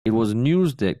It was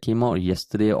news that came out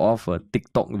yesterday of a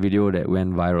TikTok video that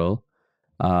went viral.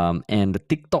 And the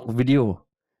TikTok video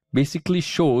basically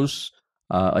shows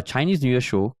a Chinese New Year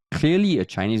show, clearly a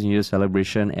Chinese New Year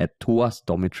celebration at Tuas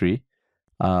Dormitory,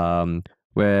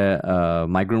 where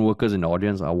migrant workers in the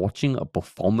audience are watching a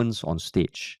performance on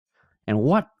stage. And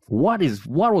what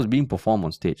was being performed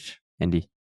on stage, Andy?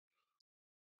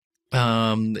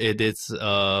 It is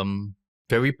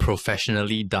very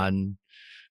professionally done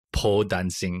pole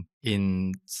dancing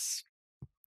in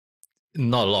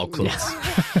not a lot of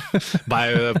clothes by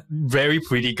a very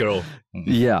pretty girl.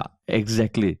 Yeah,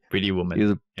 exactly. Pretty woman. It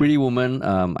was a pretty woman.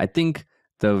 I think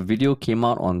the video came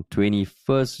out on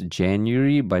 21st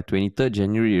January. By 23rd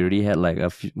January, it already had like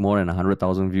more than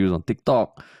 100,000 views on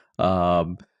TikTok.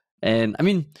 And I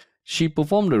mean, she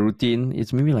performed the routine.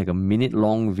 It's maybe like a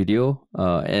minute-long video,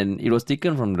 and it was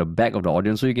taken from the back of the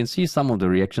audience, so you can see some of the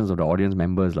reactions of the audience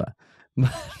members, lah.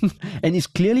 And it's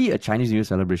clearly a Chinese New Year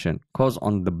celebration, because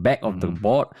on the back of the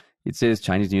board it says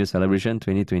Chinese New Year celebration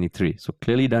 2023. So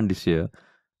clearly done this year.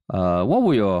 What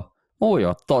were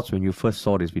your thoughts when you first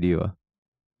saw this video?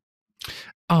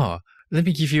 Let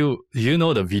me give you. You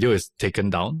know the video is taken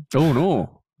down. Oh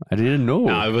no, I didn't know.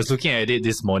 I was looking at it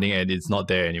this morning and it's not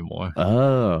there anymore.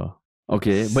 Oh,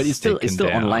 okay, but it's still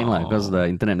online, lah, because the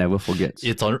internet never forgets.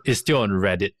 It's still on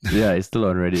Reddit. Yeah, it's still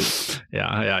on Reddit.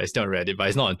 yeah, it's still on Reddit, but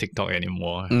it's not on TikTok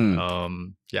anymore.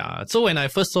 Yeah. So when I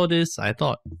first saw this, I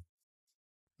thought,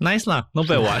 nice lah, not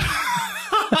bad one.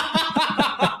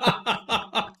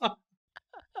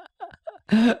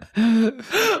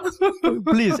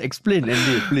 Please explain,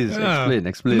 Andy. Please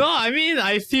explain. No, I mean,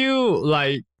 I feel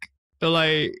like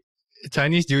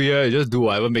Chinese New Year, you just do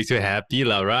whatever makes you happy,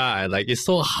 lah, right? Like, it's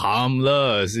so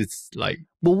harmless. It's like,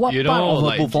 but what you part know, of her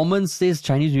like, performance says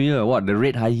Chinese New Year? What, the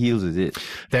red high heels, is it?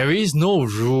 There is no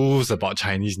rules about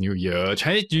Chinese New Year.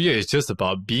 Chinese New Year is just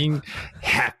about being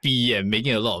happy and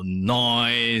making a lot of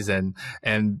noise and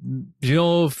you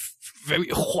know, very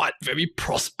hot, very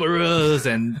prosperous.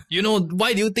 And, you know,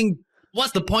 why do you think,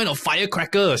 what's the point of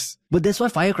firecrackers? But that's why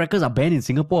firecrackers are banned in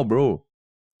Singapore, bro.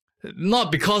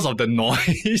 Not because of the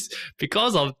noise,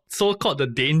 because of so-called the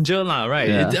danger, lah, right?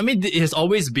 Yeah. It has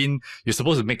always been, you're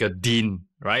supposed to make a din,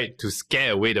 right? To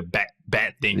scare away the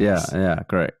bad things. Yeah,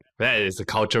 correct. That is a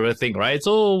cultural thing, right?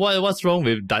 So what's wrong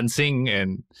with dancing?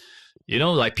 And, you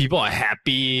know, like, people are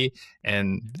happy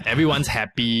and everyone's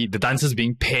happy. The dancers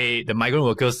being paid, the migrant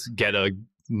workers get a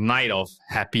night of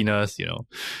happiness, you know.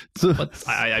 But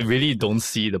I really don't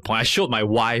see the point. I showed my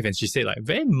wife and she said, like,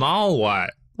 very mild, what?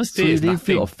 So you didn't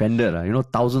feel offended, you know,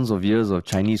 thousands of years of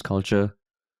Chinese culture,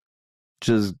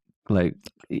 just like...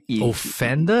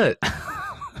 Offended?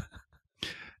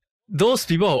 Those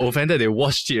people are offended, they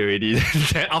watched it already.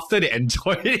 Then after they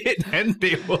enjoyed it, then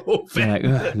they were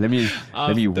offended. Like,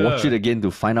 let me watch it again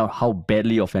to find out how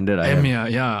badly offended I am.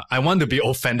 Yeah, I want to be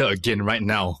offended again right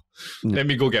now. Let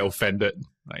me go get offended.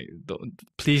 Like,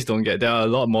 please don't get... There are a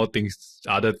lot more things,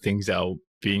 other things that are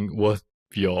being worth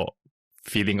your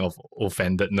feeling of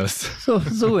offendedness.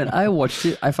 So when I watched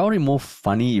it, I found it more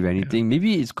funny, if anything.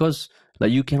 Maybe it's because,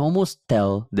 like, you can almost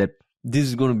tell that this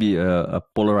is going to be a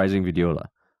polarizing video,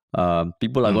 lah.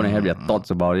 People are going to have their thoughts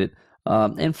about it.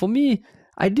 And for me,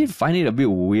 I did find it a bit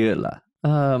weird, lah.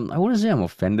 I wouldn't say I'm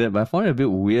offended, but I found it a bit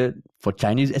weird for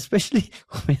Chinese, especially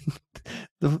when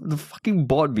the fucking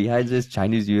board behind this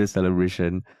Chinese New Year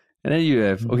celebration. And then you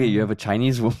have a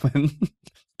Chinese woman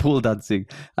pole dancing.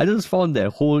 I just found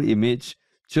that whole image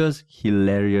just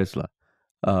hilarious, lah.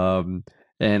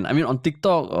 And I mean, on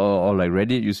TikTok or like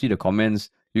Reddit, you see the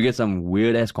comments, you get some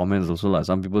weird ass comments also, like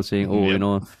some people saying, you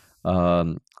know,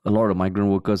 a lot of migrant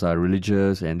workers are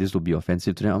religious and this will be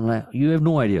offensive to them. I'm like, you have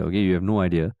no idea, okay? You have no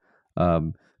idea.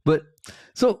 But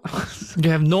so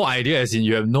you have no idea, as in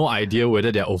you have no idea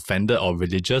whether they're offended or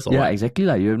religious, or yeah, what? exactly,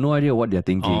 like, you have no idea what they're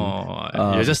thinking.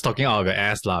 You're just talking out of your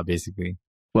ass, lah, basically.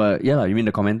 Well, yeah, you mean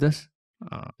the commenters?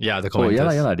 Yeah, the commenters.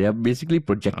 Oh, yeah. They are basically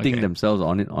projecting themselves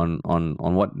on it, on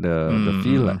what the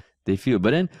feel like they feel.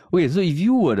 But then, so if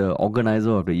you were the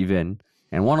organizer of the event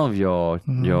and one of your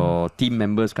team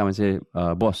members come and say,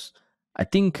 boss, I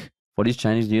think for this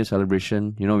Chinese New Year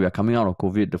celebration, you know, we are coming out of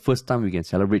COVID, the first time we can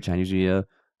celebrate Chinese New Year,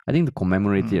 I think to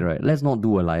commemorate it, right, let's not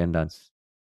do a lion dance.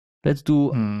 Let's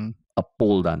do a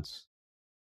pole dance.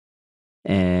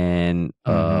 And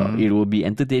it will be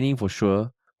entertaining for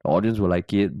sure. The audience will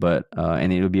like it, but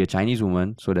and it will be a Chinese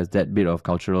woman, so there's that bit of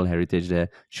cultural heritage there.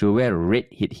 She'll wear red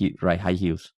high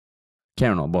heels.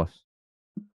 Can or not, boss?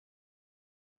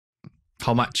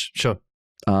 How much? Sure.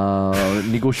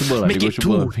 Negotiable. Make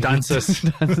negotiable. it 2 dancers.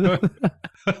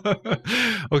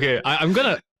 Okay, I'm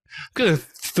gonna... gonna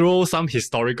throw some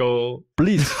historical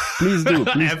Please do.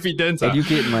 Please evidence.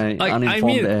 educate my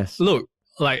uninformed ass. Look,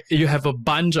 like you have a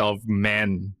bunch of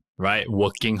men, right,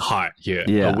 working hard here,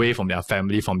 Yeah. away from their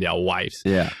family, from their wives.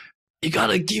 Yeah. You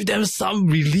gotta give them some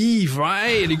relief,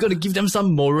 right? You gotta give them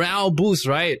some morale boost,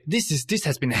 right? This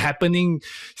has been happening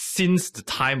since the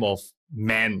time of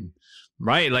men,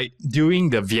 right? Like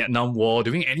during the Vietnam War,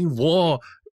 during any war,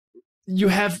 you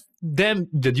have them,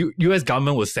 the US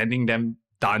government was sending them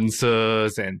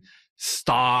dancers and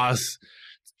stars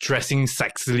dressing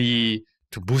sexily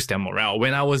to boost their morale.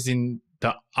 When I was in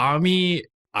the army,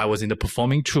 I was in the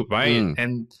performing troupe, right?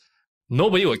 And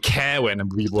nobody would care when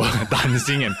we were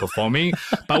dancing and performing.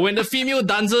 But when the female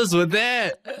dancers were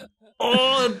there,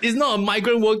 oh, it's not a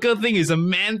migrant worker thing, it's a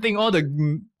man thing. All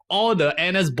the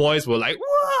NS boys were like,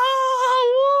 whoa,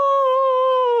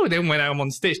 woo. Then when I'm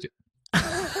on stage,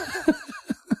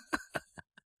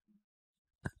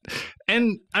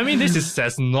 and I mean, this is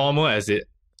as normal as it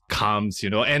comes, you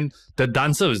know, and the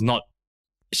dancer is not,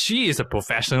 she is a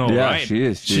professional, Yeah, right? she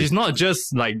is. She's not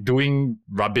just like doing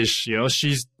rubbish, you know,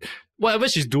 whatever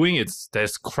she's doing,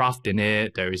 there's craft in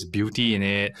it, there is beauty in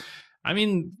it. I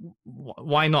mean,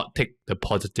 why not take the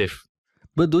positive?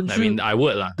 But don't you? I mean, I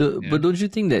would lah. But don't you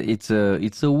think that it's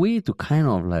a way to kind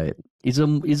of like it's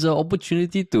an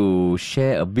opportunity to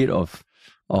share a bit of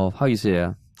how you say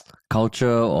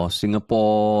culture or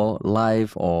Singapore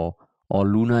life or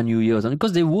Lunar New Year or something,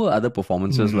 because there were other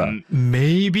performances lah.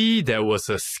 Maybe there was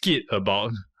a skit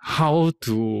about how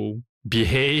to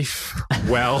behave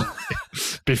well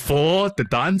before the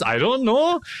dance. I don't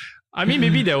know. I mean,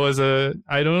 maybe there was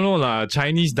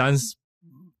Chinese dance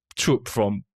troupe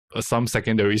from some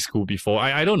secondary school before.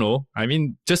 I don't know. I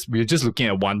mean, we're just looking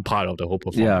at one part of the whole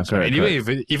performance. Yeah, correct, right?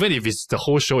 And even if it's the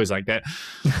whole show is like that,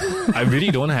 I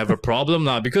really don't have a problem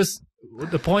now, because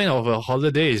the point of a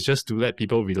holiday is just to let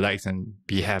people relax and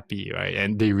be happy, right?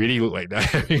 And they really look like they're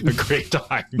having a great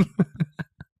time.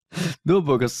 No,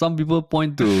 because some people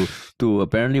point to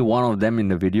apparently one of them in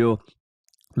the video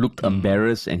looked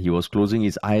embarrassed and he was closing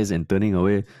his eyes and turning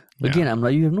away. Again, I'm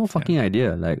like, you have no fucking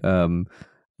idea. Like,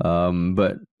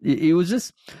 but it was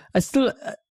just,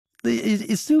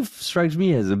 it still strikes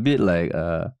me as a bit like,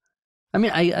 I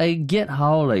mean, I get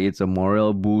how like it's a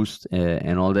morale boost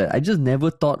and all that. I just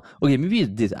never thought, okay, maybe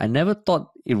it's this. I never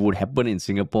thought it would happen in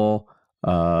Singapore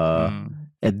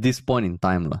at this point in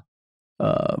time lah.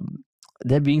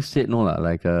 That being said, no lah,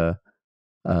 like I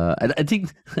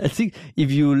think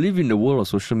if you live in the world of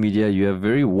social media, you have a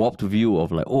very warped view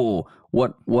of like, oh,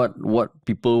 what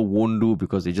people won't do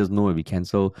because they just know it'll be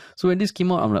cancelled. So when this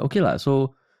came out, I'm like, okay lah.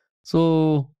 So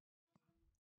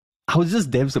I was just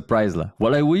damn surprised lah.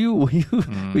 Well, like, were you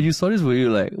when you saw this, were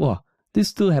you like, wow, this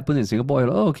still happens in Singapore? You're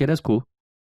like, oh, okay, that's cool.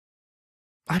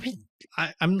 I mean,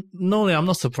 I'm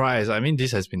not surprised. I mean,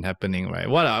 this has been happening, right?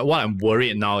 What I'm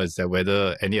worried now is that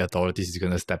whether any authorities is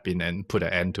gonna step in and put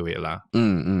an end to it, lah.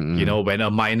 You know, when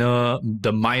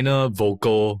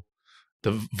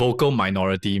the vocal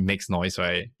minority makes noise,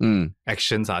 right?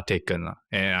 Actions are taken, lah.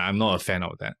 And I'm not a fan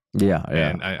of that. Yeah.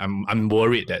 And I'm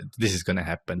worried that this is gonna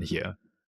happen here.